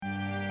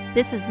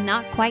This is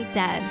Not Quite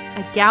Dead,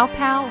 a Gal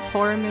Pal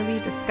horror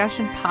movie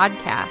discussion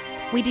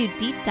podcast. We do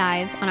deep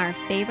dives on our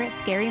favorite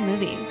scary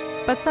movies.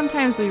 But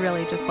sometimes we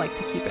really just like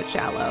to keep it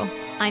shallow.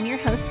 I'm your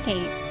host,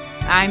 Kate.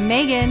 I'm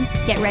Megan.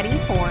 Get ready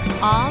for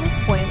all the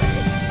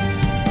spoilers.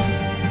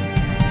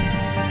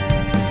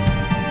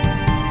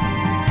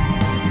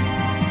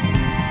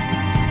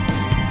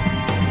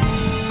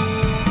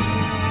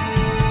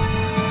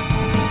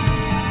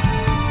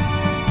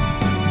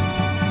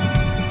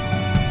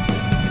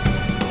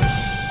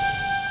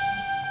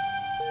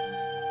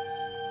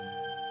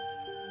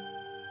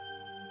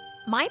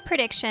 My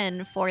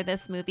prediction for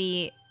this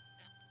movie,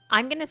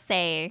 I'm going to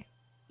say,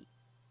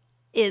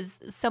 is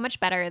so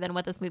much better than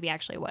what this movie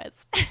actually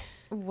was.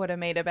 Would have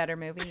made a better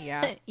movie,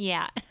 yeah.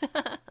 Yeah.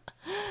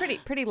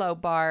 Pretty low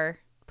bar.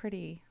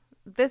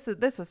 This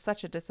was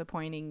such a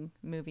disappointing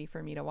movie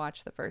for me to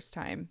watch the first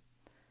time.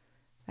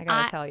 I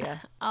gotta tell you.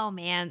 Oh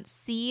man,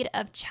 Seed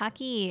of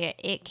Chucky.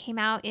 It came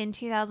out in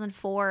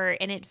 2004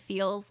 and it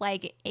feels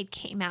like it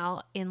came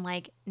out in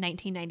like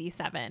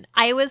 1997.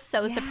 I was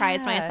so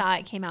surprised when I saw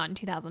it came out in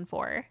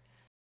 2004.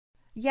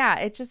 Yeah,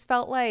 it just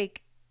felt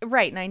like,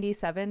 right,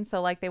 97.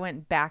 So like they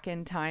went back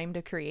in time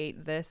to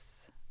create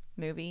this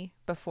movie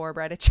before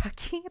Bride of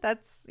Chucky. That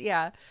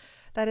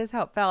is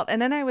how it felt.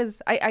 And then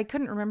I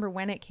couldn't remember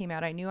when it came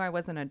out. I knew I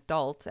was an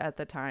adult at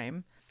the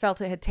time. Felt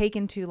it had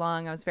taken too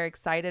long. I was very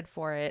excited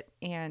for it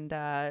and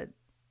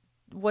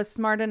was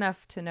smart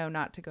enough to know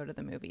not to go to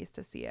the movies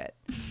to see it.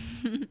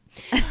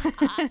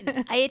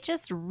 I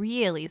just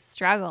really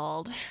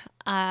struggled.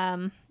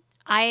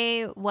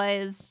 I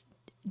was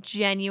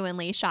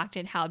genuinely shocked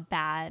at how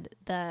bad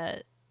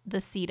the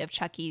Seed of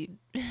Chucky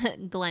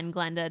Glenn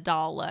Glenda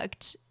doll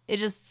looked. It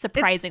just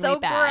surprisingly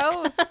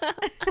bad. It's so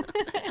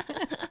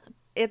gross.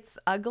 It's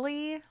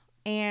ugly.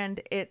 And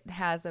it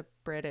has a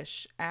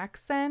British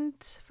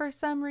accent for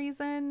some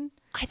reason.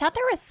 I thought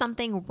there was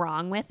something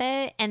wrong with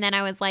it. And then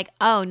I was like,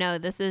 oh, no,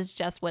 this is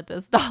just what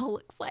this doll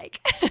looks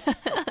like.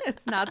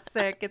 It's not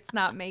sick. It's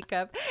not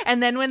makeup.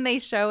 And then when they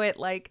show it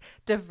like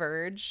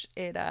diverge,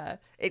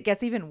 it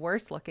gets even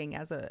worse looking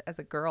as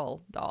a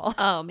girl doll.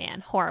 Oh,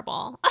 man.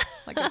 Horrible.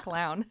 Like a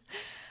clown.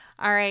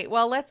 All right.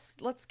 Well, let's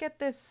get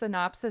this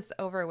synopsis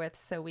over with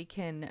so we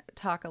can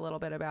talk a little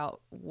bit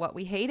about what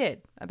we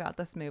hated about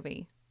this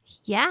movie.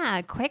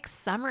 Yeah, quick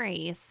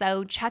summary.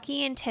 So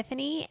Chucky and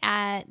Tiffany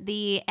at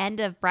the end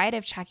of Bride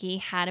of Chucky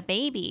had a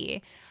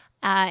baby.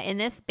 And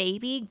this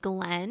baby,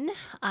 Glenn,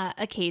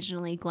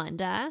 occasionally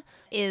Glenda,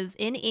 is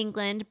in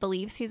England,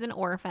 believes he's an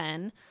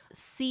orphan,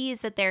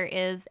 sees that there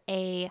is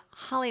a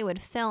Hollywood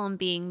film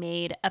being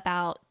made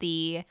about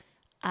the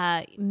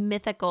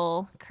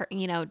mythical,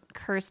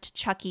 cursed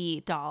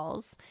Chucky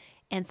dolls.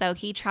 And so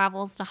he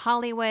travels to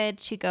Hollywood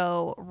to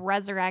go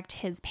resurrect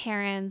his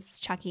parents,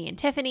 Chucky and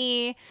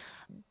Tiffany.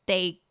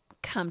 They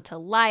come to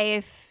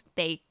life.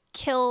 They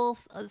kill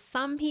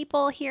some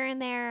people here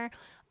and there.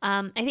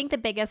 I think the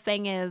biggest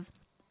thing is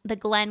the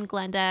Glenn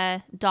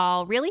Glenda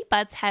doll really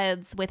butts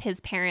heads with his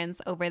parents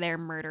over their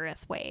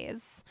murderous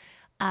ways.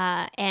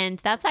 And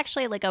that's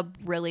actually like a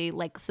really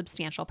like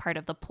substantial part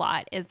of the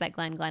plot is that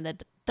Glenn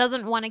Glenda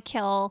doesn't want to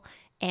kill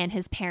and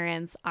his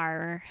parents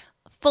are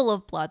full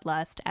of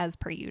bloodlust as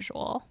per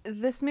usual.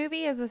 This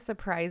movie is a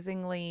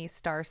surprisingly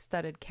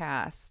star-studded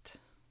cast.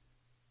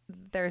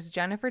 There's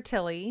Jennifer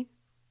Tilly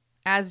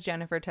as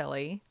Jennifer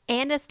Tilly.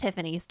 And as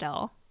Tiffany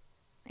still.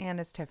 And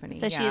as Tiffany,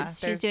 so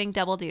she's doing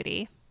double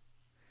duty.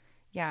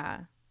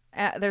 Yeah.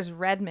 There's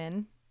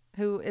Redman,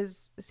 who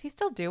is he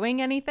still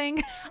doing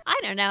anything? I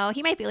don't know.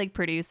 He might be like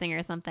producing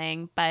or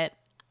something, but.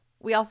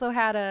 We also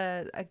had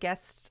a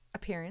guest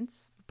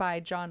appearance by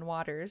John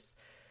Waters,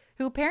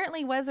 who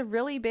apparently was a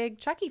really big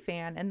Chucky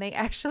fan, and they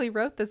actually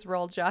wrote this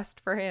role just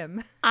for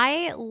him.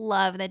 I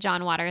love that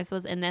John Waters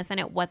was in this, and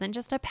it wasn't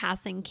just a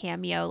passing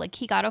cameo. Like,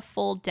 he got a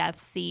full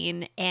death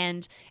scene,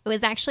 and it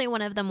was actually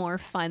one of the more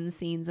fun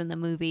scenes in the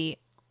movie.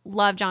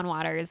 Love John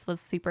Waters,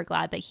 was super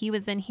glad that he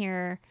was in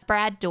here.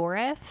 Brad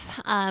Dourif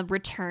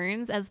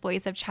returns as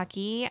voice of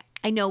Chucky.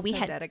 I know we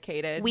had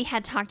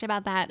talked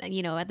about that,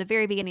 at the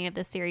very beginning of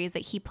the series, that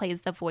he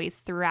plays the voice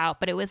throughout,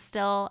 but it was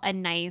still a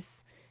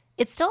nice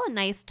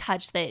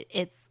touch that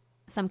it's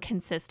some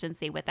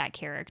consistency with that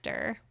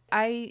character.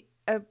 I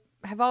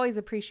have always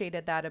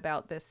appreciated that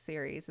about this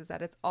series is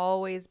that it's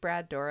always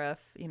Brad Dourif,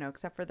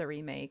 except for the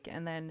remake.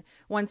 And then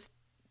once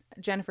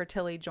Jennifer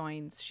Tilly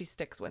joins, she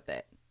sticks with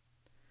it.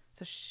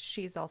 So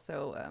she's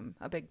also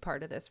a big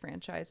part of this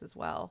franchise as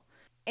well.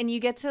 And you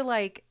get to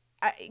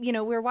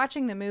we're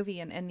watching the movie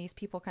and these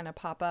people kind of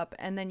pop up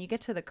and then you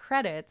get to the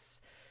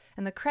credits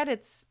and the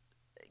credits,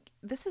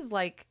 this is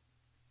like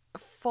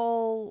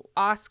full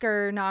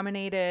Oscar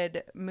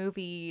nominated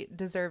movie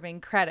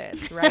deserving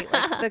credits, right?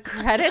 Like the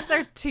credits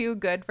are too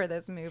good for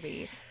this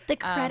movie. The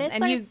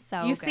credits are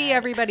so good. You see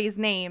everybody's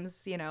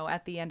names,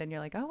 at the end and you're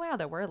like, oh wow,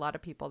 there were a lot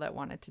of people that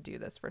wanted to do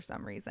this for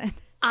some reason.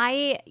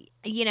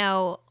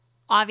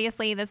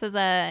 Obviously this is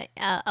a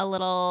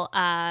little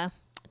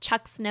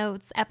Chuck's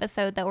Notes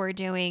episode that we're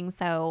doing.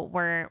 So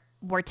we're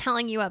we're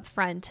telling you up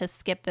front to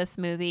skip this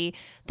movie.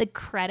 The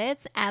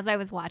credits, as I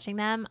was watching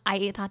them,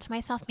 I thought to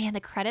myself, man, the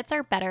credits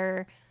are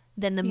better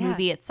than the Yeah,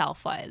 movie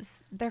itself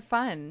was. they're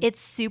fun.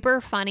 It's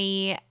super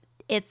funny.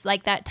 It's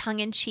like that tongue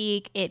in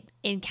cheek. It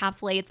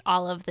encapsulates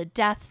all of the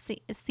death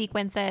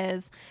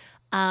sequences.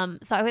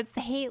 So I would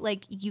say,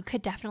 like, you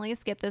could definitely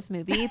skip this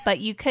movie, but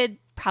you could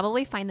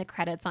probably find the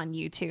credits on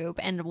YouTube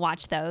and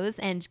watch those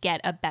and get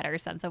a better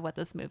sense of what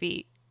this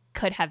movie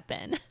could have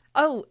been.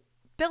 Oh,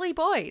 Billy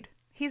Boyd.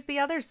 He's the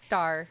other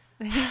star.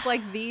 He's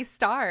like the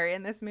star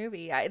in this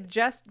movie.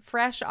 Just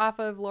fresh off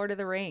of Lord of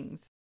the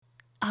Rings.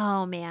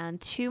 Oh man,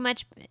 too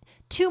much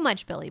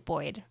Billy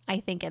Boyd, I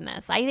think, in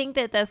this. I think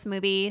that this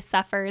movie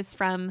suffers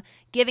from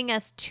giving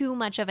us too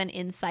much of an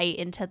insight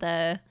into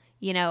the,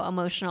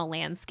 emotional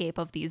landscape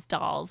of these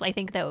dolls. I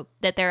think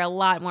that they're a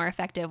lot more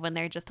effective when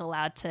they're just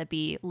allowed to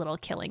be little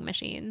killing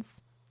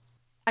machines.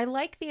 I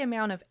like the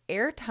amount of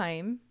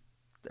airtime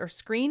or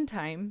screen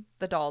time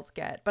the dolls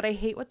get, but I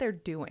hate what they're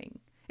doing.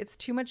 It's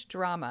too much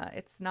drama.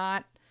 It's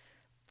not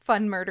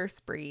fun murder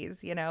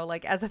sprees,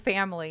 like as a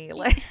family.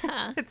 Like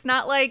Yeah. it's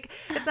not like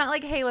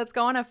hey, let's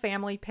go on a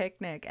family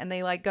picnic and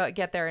they like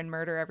get there and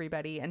murder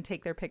everybody and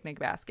take their picnic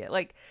basket.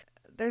 Like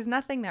there's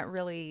nothing that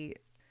really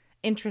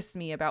interests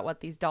me about what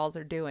these dolls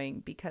are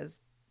doing, because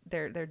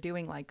they're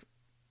doing like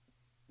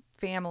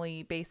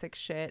family basic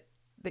shit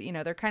that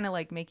they're kind of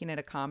like making it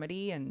a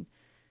comedy and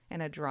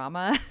a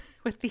drama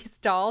with these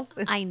dolls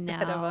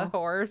instead of a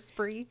horror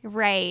spree.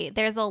 Right.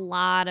 There's a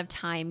lot of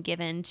time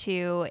given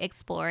to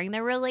exploring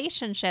the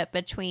relationship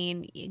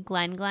between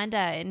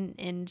Glenda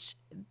and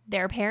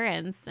their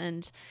parents.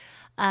 And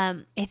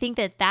I think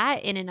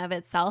that in and of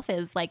itself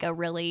is like a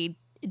really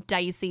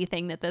dicey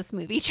thing that this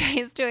movie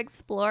tries to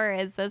explore,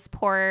 is this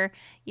poor,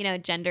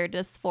 gender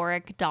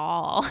dysphoric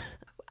doll.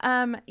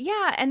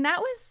 Yeah, and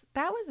that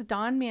was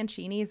Don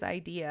Mancini's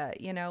idea,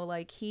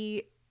 like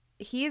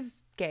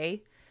he's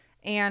gay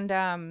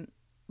and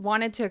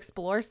wanted to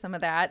explore some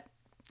of that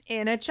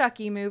in a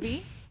Chucky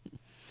movie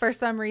for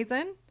some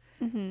reason.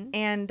 Mm-hmm.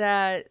 And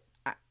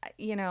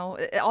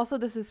also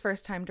this is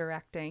first time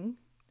directing.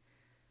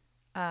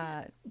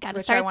 Gotta to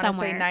which start I want to say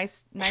somewhere.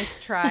 nice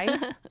try.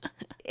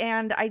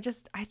 And I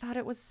thought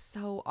it was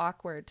so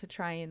awkward to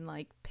try and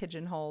like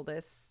pigeonhole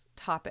this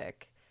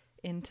topic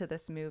into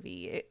this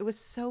movie. It was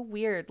so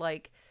weird.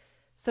 Like,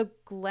 so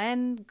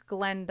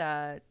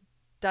Glenda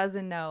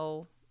doesn't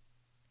know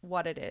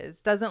what it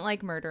is, doesn't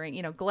like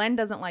murdering. Glenn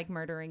doesn't like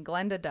murdering,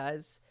 Glenda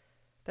does.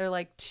 They're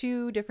like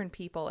two different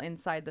people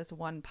inside this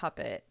one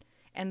puppet.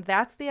 And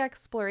that's the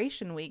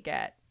exploration we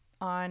get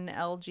on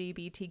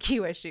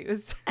LGBTQ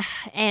issues.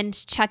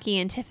 And Chucky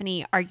and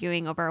Tiffany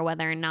arguing over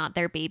whether or not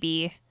their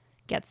baby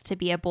gets to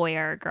be a boy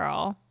or a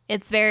girl.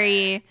 It's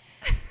very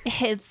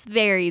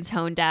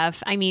tone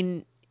deaf. I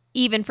mean,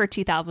 even for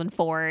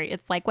 2004,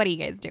 it's like, what are you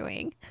guys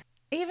doing?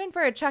 Even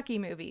for a Chucky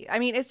movie. I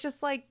mean, it's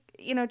just like,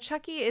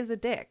 Chucky is a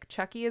dick.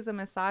 Chucky is a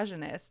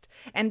misogynist.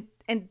 And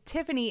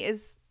Tiffany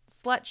is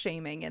slut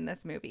shaming in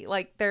this movie.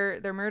 Like they're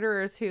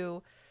murderers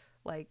who,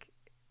 like,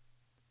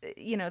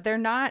 they're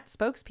not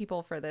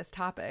spokespeople for this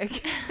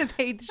topic.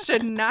 They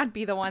should not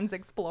be the ones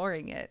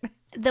exploring it.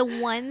 The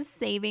one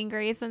saving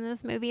grace in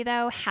this movie,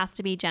 though, has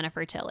to be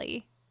Jennifer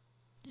Tilly.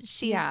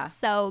 She's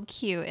so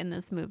cute in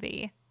this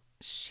movie.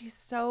 She's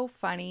so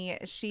funny.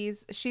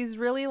 She's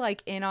really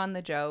like in on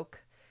the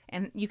joke,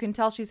 and you can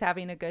tell she's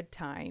having a good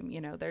time.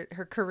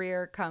 Her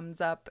career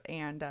comes up,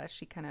 and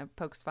she kind of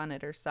pokes fun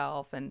at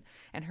herself and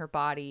her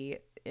body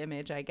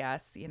image, I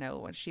guess.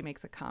 When she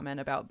makes a comment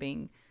about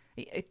being,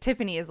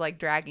 Tiffany is like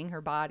dragging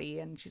her body,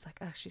 and she's like,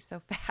 oh, she's so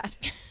fat.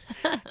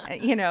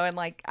 And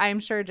like, I'm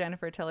sure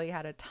Jennifer Tilly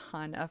had a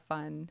ton of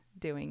fun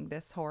doing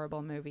this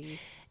horrible movie.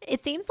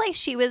 It seems like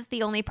she was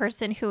the only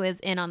person who was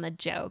in on the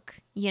joke,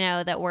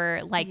 that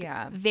we're like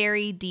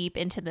very deep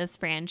into this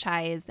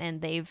franchise,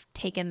 and they've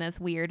taken this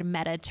weird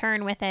meta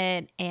turn with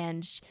it.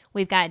 And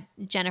we've got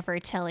Jennifer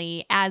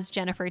Tilly as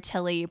Jennifer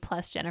Tilly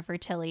plus Jennifer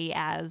Tilly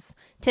as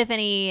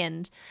Tiffany.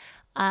 And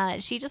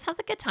she just has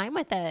a good time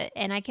with it.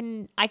 And I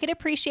could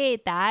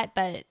appreciate that,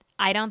 but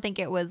I don't think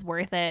it was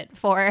worth it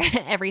for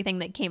everything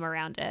that came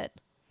around it.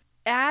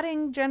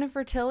 Adding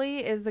Jennifer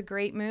Tilly is a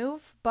great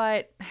move,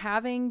 but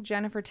having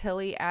Jennifer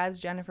Tilly as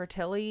Jennifer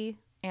Tilly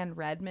and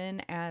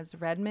Redman as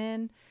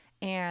Redman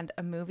and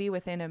a movie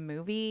within a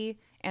movie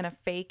and a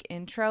fake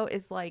intro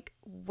is like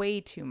way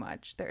too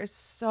much. There is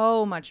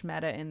so much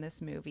meta in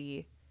this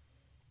movie,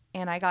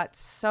 and I got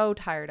so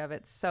tired of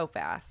it so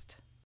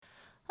fast.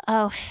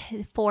 Oh,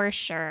 for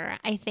sure.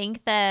 I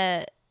think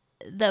the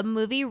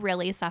movie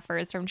really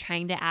suffers from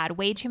trying to add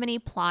way too many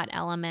plot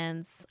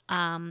elements.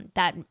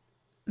 That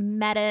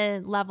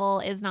meta level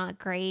is not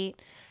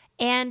great.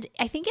 And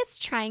I think it's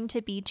trying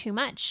to be too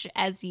much.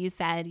 As you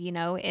said,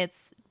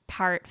 it's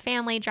part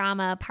family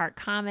drama, part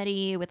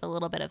comedy with a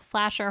little bit of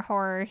slasher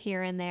horror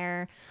here and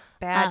there.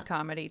 Bad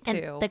comedy, too.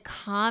 And the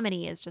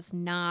comedy is just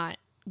not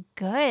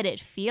good. It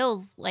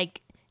feels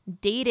like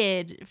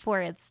dated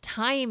for its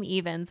time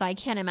even. So I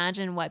can't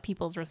imagine what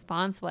people's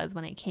response was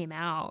when it came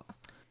out.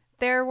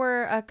 There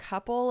were a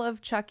couple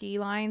of Chucky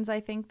lines, I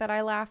think, that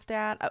I laughed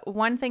at.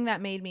 One thing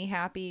that made me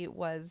happy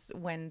was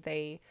when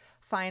they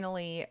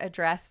finally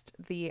addressed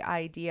the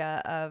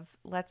idea of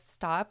let's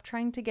stop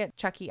trying to get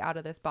Chucky out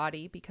of this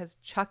body because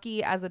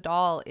Chucky as a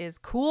doll is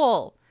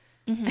cool.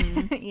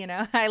 Mm-hmm. You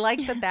know, I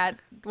like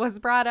that was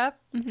brought up.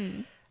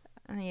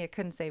 Mm-hmm. It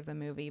couldn't save the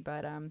movie,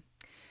 but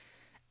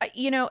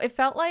you know, it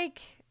felt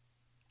like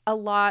a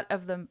lot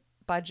of the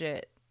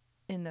budget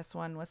in this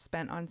one was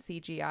spent on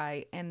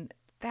CGI, and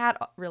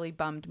that really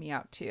bummed me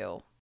out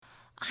too.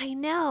 I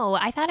know.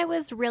 I thought it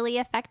was really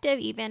effective,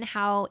 even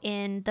how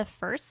in the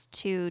first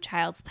two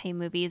Child's Play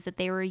movies that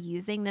they were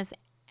using this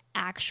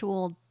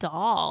actual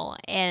doll,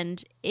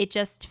 and it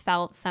just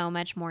felt so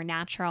much more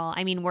natural.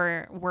 I mean,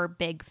 we're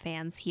big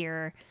fans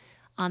here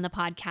on the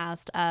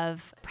podcast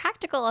of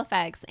practical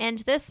effects, and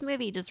this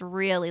movie just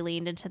really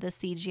leaned into the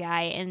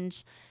CGI,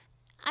 and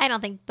I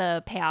don't think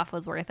the payoff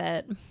was worth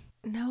it.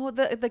 No,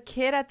 the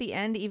kid at the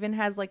end even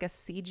has like a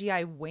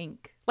CGI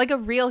wink, like a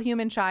real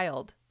human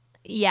child.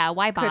 Yeah,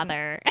 why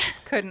bother?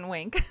 Couldn't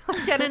wink.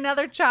 Get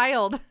another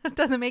child. It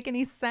doesn't make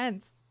any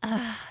sense.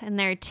 And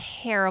they're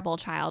terrible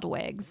child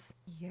wigs.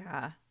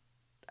 Yeah.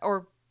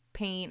 Or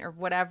paint or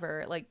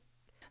whatever. Like,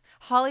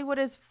 Hollywood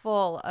is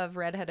full of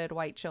redheaded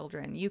white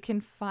children. You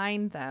can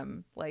find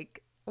them.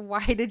 Like,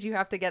 why did you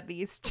have to get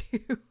these two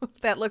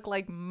that look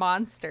like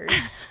monsters?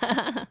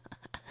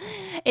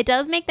 It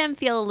does make them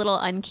feel a little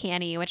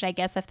uncanny, which I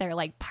guess if they're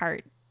like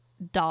part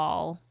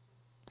doll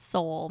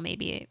soul,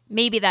 maybe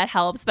that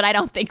helps, but I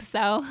don't think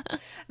so.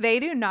 They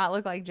do not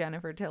look like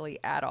Jennifer Tilly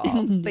at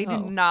all. No. They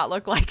do not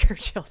look like her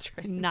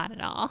children. Not at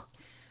all.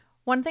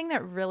 One thing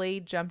that really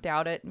jumped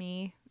out at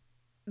me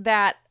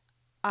that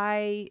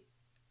I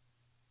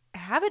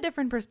have a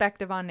different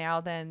perspective on now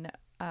than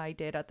I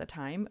did at the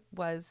time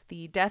was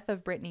the death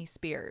of Britney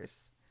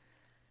Spears.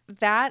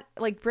 That,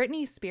 like,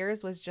 Britney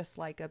Spears was just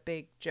like a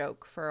big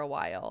joke for a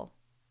while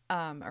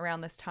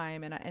around this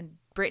time, and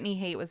Britney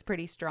hate was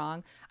pretty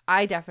strong.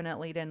 I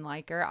definitely didn't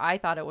like her. I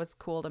thought it was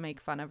cool to make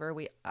fun of her.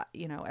 We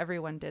you know,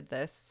 everyone did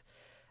this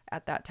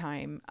at that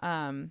time.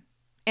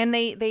 And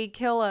they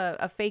kill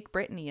a fake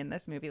Britney in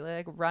this movie. They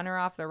like run her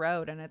off the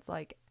road, and it's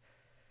like,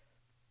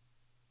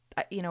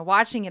 you know,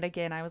 watching it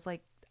again, I was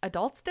like,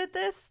 adults did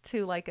this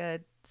to like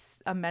a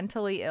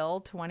mentally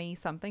ill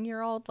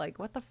 20-something-year-old? Like,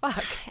 what the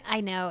fuck?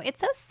 I know.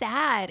 It's so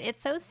sad.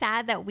 It's so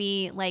sad that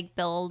we like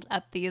build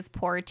up these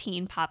poor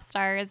teen pop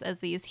stars as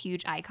these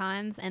huge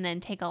icons and then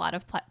take a lot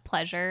of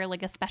pleasure,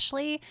 like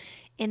especially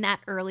in that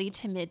early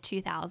to mid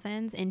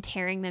 2000s, in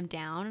tearing them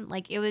down.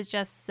 Like, it was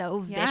just so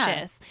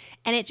vicious.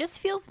 And it just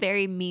feels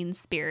very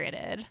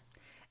mean-spirited.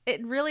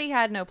 It really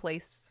had no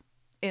place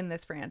in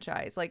this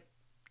franchise. Like,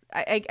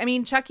 I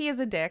mean, Chucky is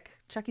a dick.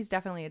 Chucky's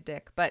definitely a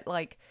dick. But,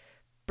 like,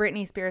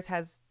 Britney Spears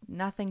has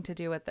nothing to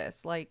do with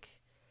this. Like,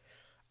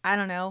 I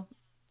don't know.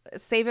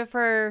 Save it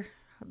for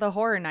the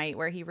horror night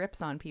where he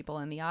rips on people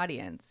in the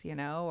audience, you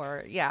know?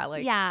 Or, yeah,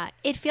 like... Yeah,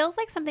 it feels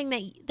like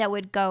something that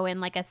would go in,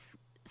 like, a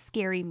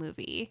scary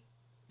movie,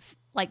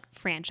 like,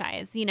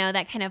 franchise. You know,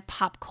 that kind of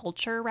pop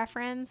culture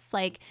reference.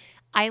 Like,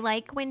 I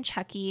like when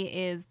Chucky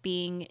is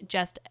being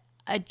just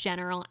a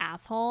general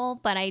asshole,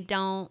 but I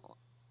don't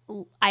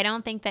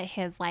think that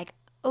his like,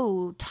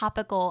 oh,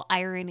 topical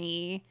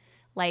irony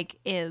like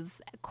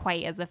is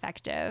quite as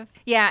effective.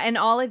 Yeah, and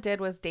all it did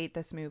was date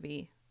this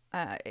movie.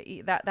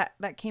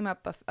 That came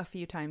up a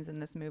few times in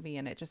this movie,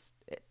 and it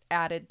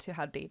added to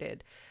how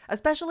dated.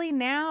 Especially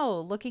now,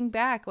 looking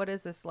back, what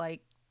is this,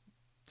 like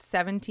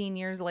 17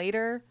 years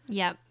later?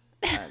 Yep.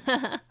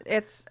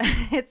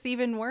 It's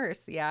even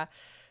worse. Yeah.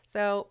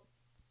 So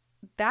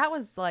that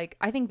was like,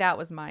 I think that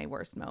was my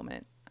worst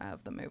moment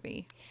of the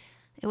movie.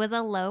 It was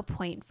a low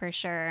point for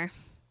sure.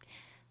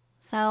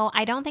 So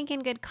I don't think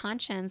in good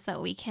conscience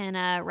that we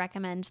can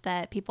recommend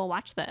that people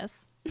watch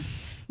this.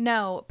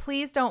 No,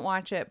 please don't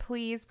watch it.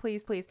 Please,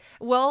 please, please.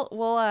 We'll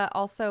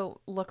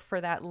also look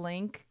for that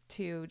link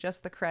to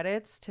just the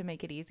credits to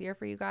make it easier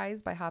for you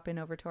guys by hopping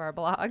over to our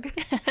blog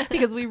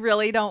because we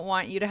really don't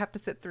want you to have to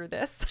sit through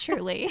this.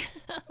 Truly.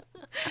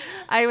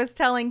 I was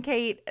telling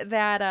Kate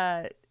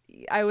that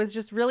I was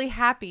just really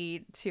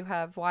happy to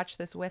have watched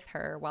this with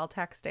her while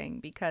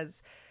texting,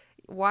 because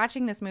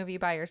watching this movie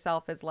by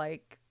yourself is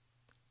like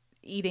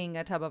eating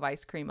a tub of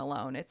ice cream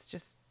alone. It's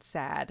just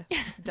sad.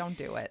 Don't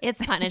do it.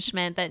 It's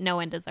punishment that no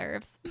one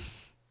deserves.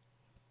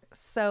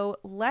 So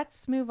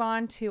let's move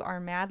on to our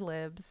Mad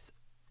Libs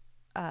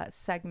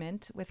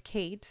segment with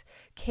Kate.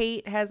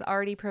 Kate has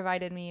already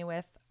provided me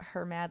with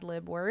her Mad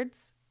Lib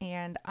words,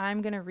 and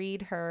I'm going to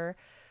read her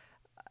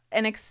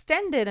an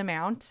extended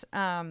amount,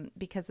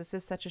 because this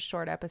is such a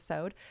short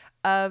episode,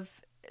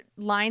 of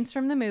lines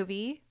from the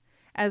movie,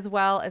 as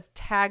well as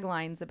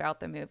taglines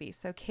about the movie.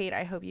 So, Kate,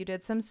 I hope you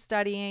did some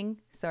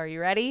studying. So, are you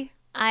ready?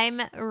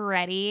 I'm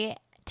ready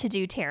to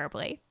do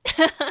terribly.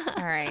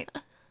 All right.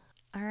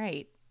 All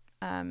right.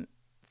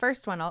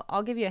 First one,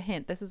 I'll give you a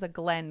hint. This is a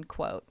Glenn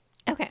quote.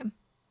 Okay.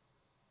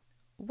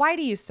 Why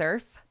do you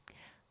surf?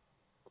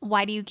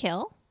 Why do you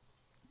kill?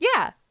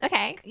 Yeah.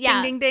 Okay.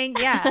 Yeah. Ding, ding,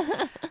 ding.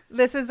 Yeah.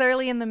 This is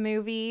early in the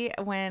movie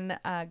when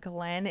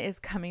Glenn is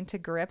coming to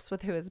grips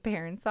with who his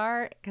parents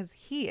are, because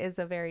he is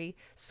a very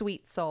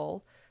sweet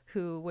soul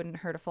who wouldn't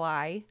hurt a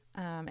fly.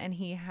 And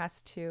he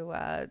has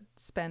to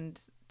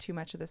spend too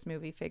much of this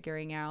movie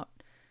figuring out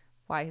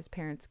why his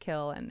parents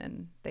kill,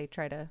 and they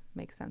try to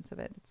make sense of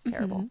it. It's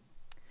terrible. Mm-hmm.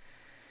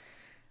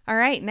 All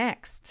right,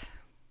 next.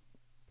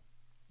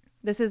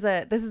 This is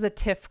a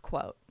Tiff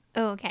quote.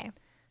 Oh, okay.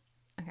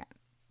 Okay.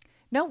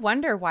 No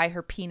wonder why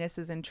her penis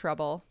is in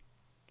trouble.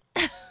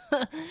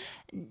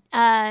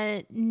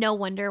 No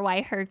wonder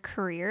why her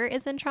career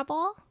is in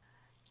trouble.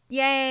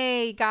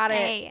 Yay, got it.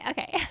 Hey,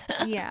 okay.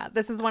 Yeah,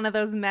 this is one of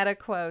those meta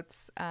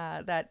quotes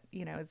that,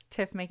 is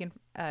Tiff making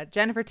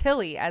Jennifer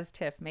Tilly as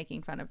Tiff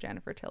making fun of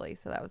Jennifer Tilly.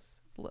 So that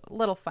was a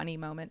little funny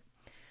moment.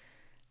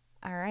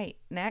 All right,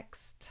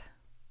 next,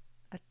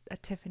 a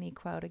Tiffany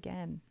quote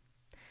again.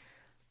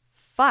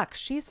 Fuck,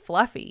 she's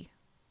fluffy.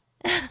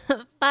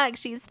 Fuck,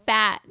 she's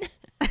fat.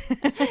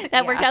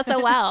 That worked out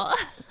so well.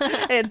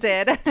 It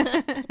did.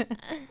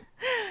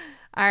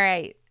 All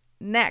right,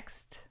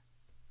 next.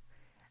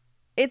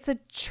 It's a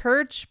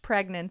church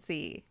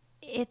pregnancy.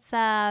 It's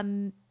a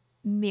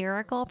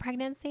miracle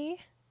pregnancy.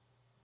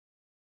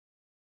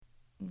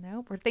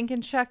 Nope. We're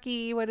thinking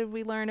Chucky. What did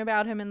we learn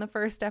about him in the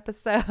first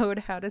episode?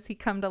 How does he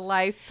come to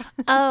life?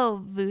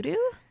 Oh, voodoo?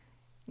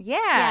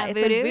 Yeah, it's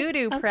voodoo? a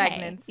voodoo Okay,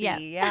 pregnancy. yeah.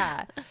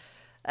 Yeah.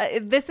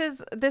 This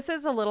is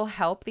a little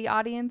help the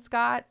audience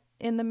got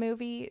in the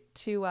movie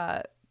to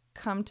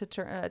come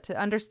to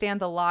understand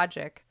the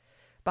logic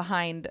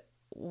behind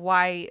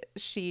why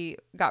she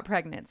got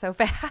pregnant so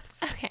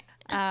fast. Okay.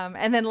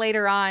 And then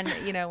later on,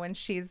 when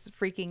she's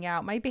freaking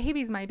out, my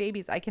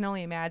babies, I can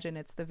only imagine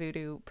it's the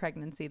voodoo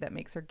pregnancy that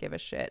makes her give a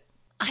shit.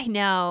 I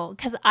know,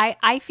 because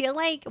I feel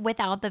like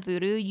without the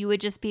voodoo, you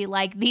would just be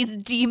like, these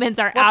demons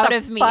are What out the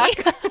of me.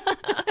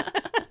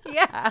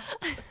 Yeah.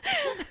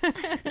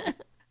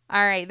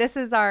 All right. This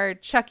is our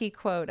Chucky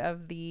quote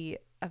of the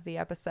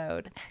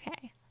episode.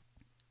 Okay.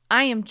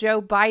 I am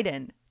Joe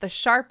Biden, the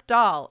sharp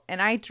doll,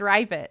 and I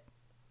drive it.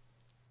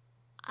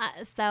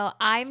 So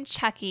I'm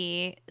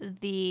Chucky,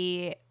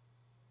 the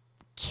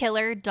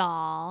killer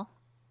doll,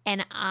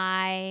 and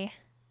I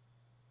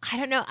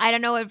don't know. I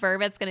don't know what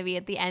verb it's going to be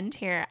at the end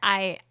here.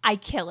 I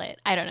kill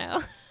it. I don't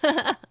know.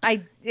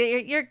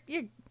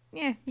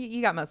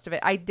 You got most of it.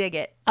 I dig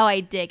it. Oh,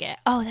 I dig it.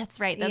 Oh, that's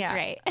right. That's Yeah.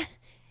 right.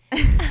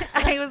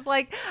 I was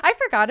like, I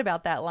forgot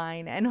about that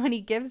line. And when he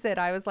gives it,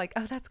 I was like,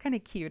 oh, that's kind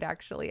of cute,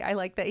 actually. I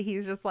like that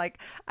he's just like,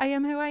 I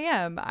am who I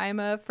am. I'm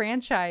a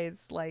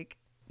franchise,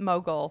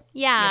 mogul.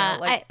 Yeah.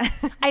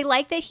 I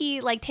like that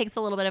he takes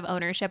a little bit of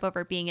ownership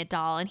over being a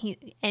doll,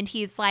 and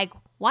he's like,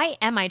 why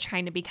am I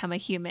trying to become a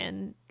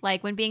human?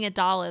 When being a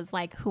doll is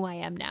who I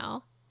am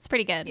now. It's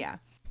pretty good. Yeah.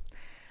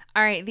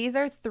 All right. These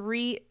are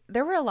 3.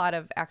 There were a lot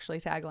of actually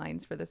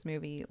taglines for this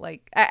movie.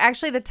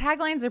 Actually, the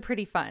taglines are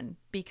pretty fun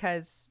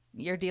because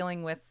you're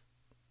dealing with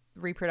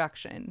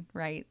reproduction,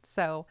 right?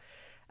 So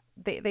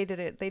they did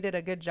it. They did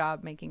a good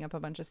job making up a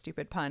bunch of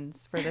stupid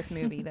puns for this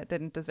movie that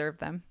didn't deserve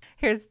them.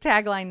 Here's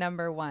tagline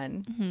number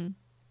 1. Mm-hmm.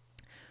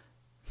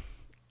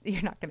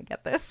 You're not going to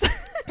get this.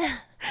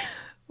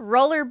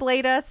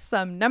 Rollerblade us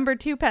some number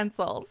 2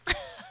 pencils.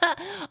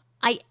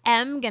 I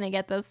am going to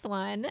get this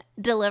one.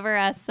 Deliver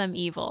us some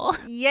evil.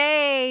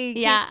 Yay.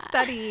 Yeah. Kate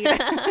studied.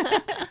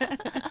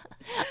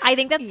 I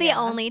think that's the Yeah.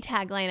 only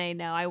tagline I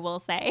know, I will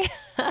say.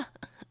 All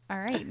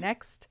right.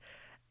 Next.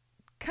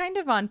 Kind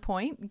of on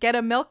point. Get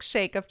a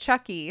milkshake of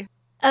Chucky.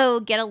 Oh,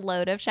 get a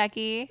load of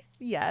Chucky.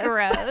 Yes.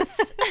 Gross.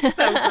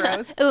 So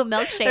gross. Ooh,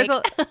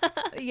 milkshake.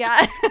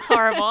 Yeah.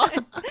 Horrible.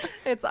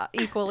 It's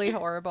equally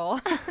horrible,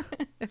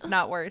 if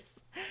not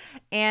worse.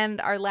 And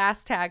our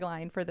last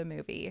tagline for the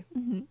movie.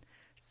 Mm-hmm.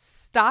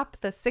 Stop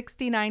the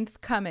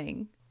 69th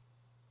coming.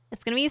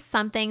 It's going to be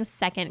something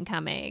second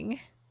coming.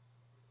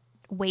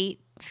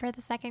 Wait for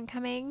the second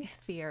coming. It's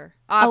fear.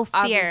 Oh, fear.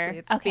 Obviously,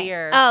 it's okay.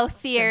 fear. Oh,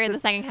 fear, Since the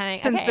it's- second coming.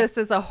 Since Okay. this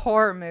is a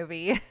horror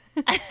movie.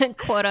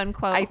 Quote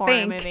unquote I horror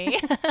think. movie.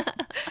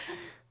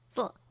 It's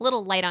a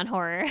little light on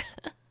horror.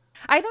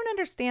 I don't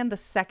understand the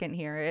second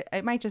here.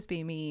 It might just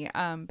be me.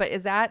 But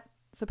is that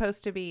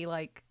supposed to be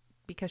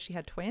because she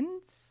had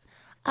twins?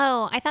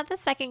 Oh, I thought the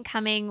second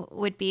coming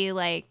would be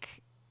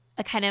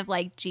a kind of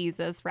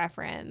Jesus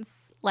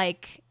reference. I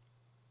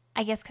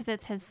guess because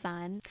it's his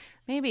son.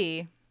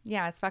 Maybe.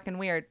 Yeah, it's fucking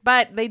weird.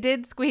 But they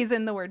did squeeze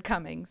in the word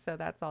coming, so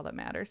that's all that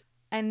matters.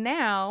 And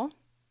now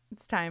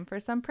it's time for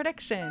some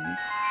predictions.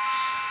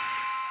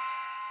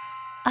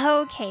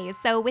 Okay,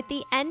 so with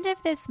the end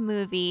of this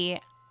movie,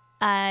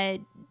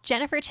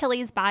 Jennifer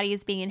Tilly's body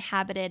is being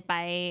inhabited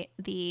by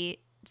the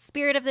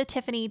spirit of the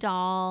Tiffany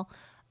doll.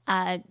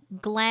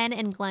 Glenn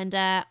and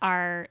Glenda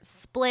are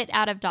split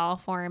out of doll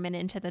form and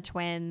into the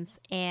twins,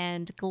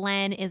 and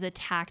Glenn is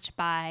attacked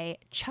by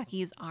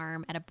Chucky's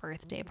arm at a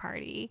birthday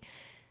party.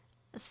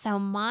 So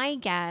my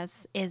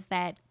guess is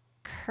that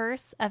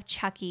Curse of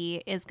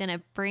Chucky is going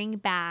to bring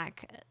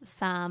back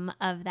some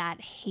of that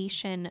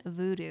Haitian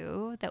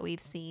voodoo that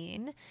we've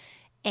seen,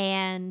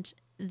 and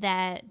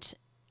that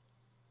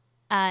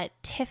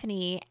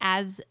Tiffany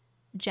as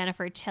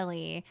Jennifer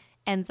Tilly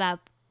ends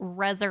up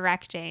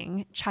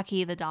resurrecting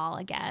Chucky the doll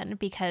again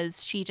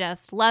because she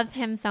just loves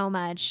him so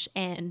much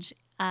and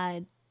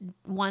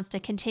wants to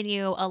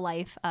continue a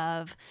life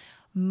of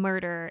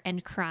murder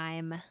and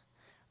crime.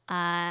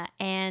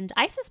 And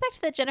I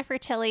suspect that Jennifer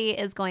Tilly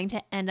is going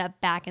to end up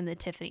back in the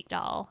Tiffany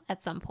doll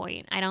at some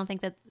point. I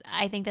think that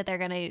they're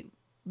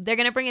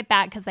gonna bring it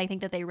back because I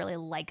think that they really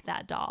like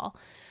that doll.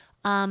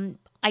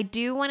 I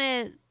do want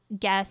to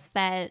guess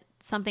that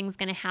something's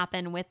going to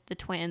happen with the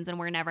twins and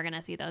we're never going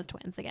to see those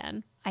twins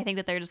again. I think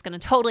that they're just going to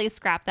totally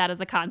scrap that as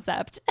a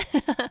concept.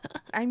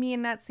 I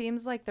mean, that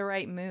seems like the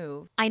right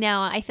move. I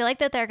know. I feel like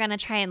that they're going to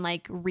try and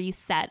like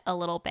reset a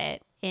little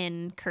bit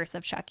in Curse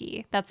of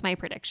Chucky. That's my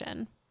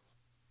prediction.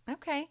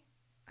 Okay.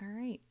 All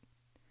right.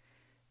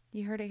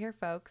 You heard it here,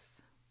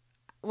 folks.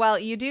 Well,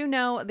 you do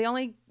know the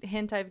only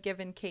hint I've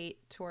given Kate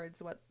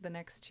towards what the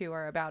next two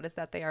are about is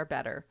that they are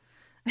better.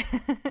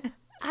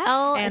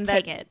 I'll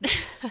take it.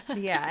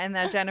 Yeah, and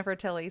that Jennifer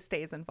Tilly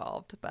stays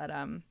involved. But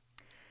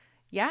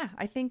yeah,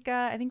 I think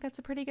that's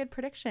a pretty good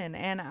prediction,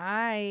 and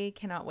I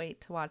cannot wait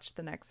to watch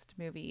the next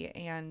movie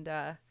and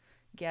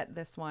get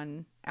this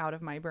one out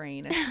of my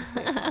brain as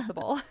quickly as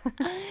possible.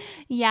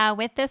 Yeah,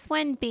 with this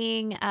one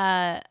being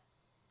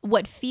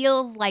what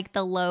feels like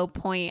the low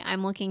point,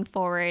 I'm looking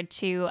forward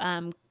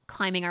to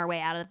climbing our way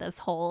out of this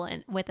hole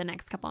with the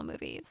next couple of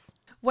movies.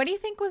 What do you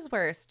think was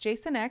worse,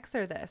 Jason X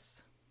or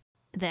this?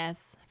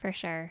 This, for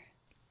sure.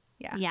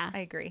 Yeah. I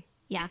agree.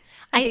 Yeah.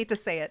 I hate to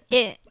say it.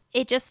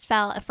 It just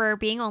felt, for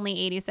being only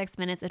 86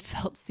 minutes, it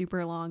felt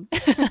super long.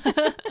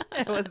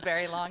 It was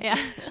very long. Yeah.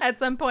 At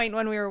some point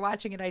when we were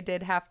watching it, I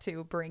did have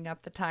to bring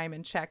up the time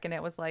and check, and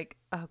it was like,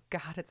 oh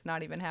God, it's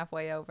not even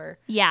halfway over.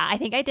 Yeah, I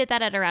think I did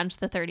that at around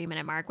the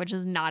 30-minute mark, which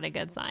is not a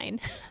good sign.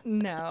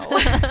 No.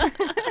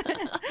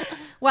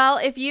 Well,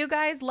 if you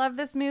guys love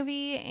this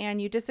movie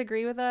and you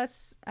disagree with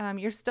us,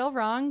 you're still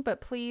wrong,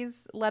 but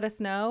please let us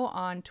know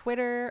on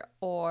Twitter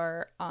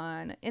or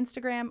on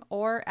Instagram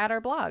or at our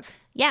blog.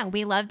 Yeah,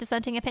 we love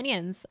dissenting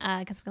opinions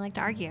because we like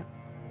to argue.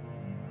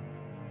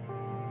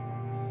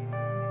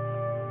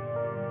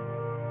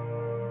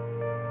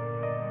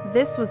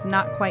 This was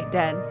Not Quite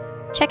Dead.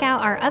 Check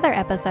out our other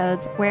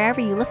episodes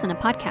wherever you listen to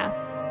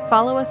podcasts.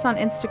 Follow us on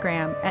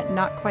Instagram at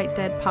Not Quite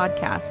Dead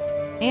Podcast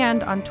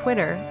and on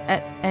Twitter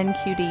at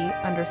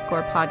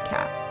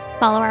NQD_podcast.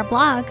 Follow our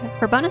blog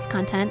for bonus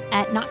content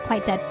at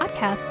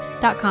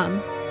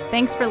notquitedeadpodcast.com.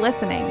 Thanks for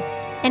listening.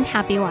 And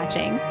happy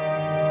watching.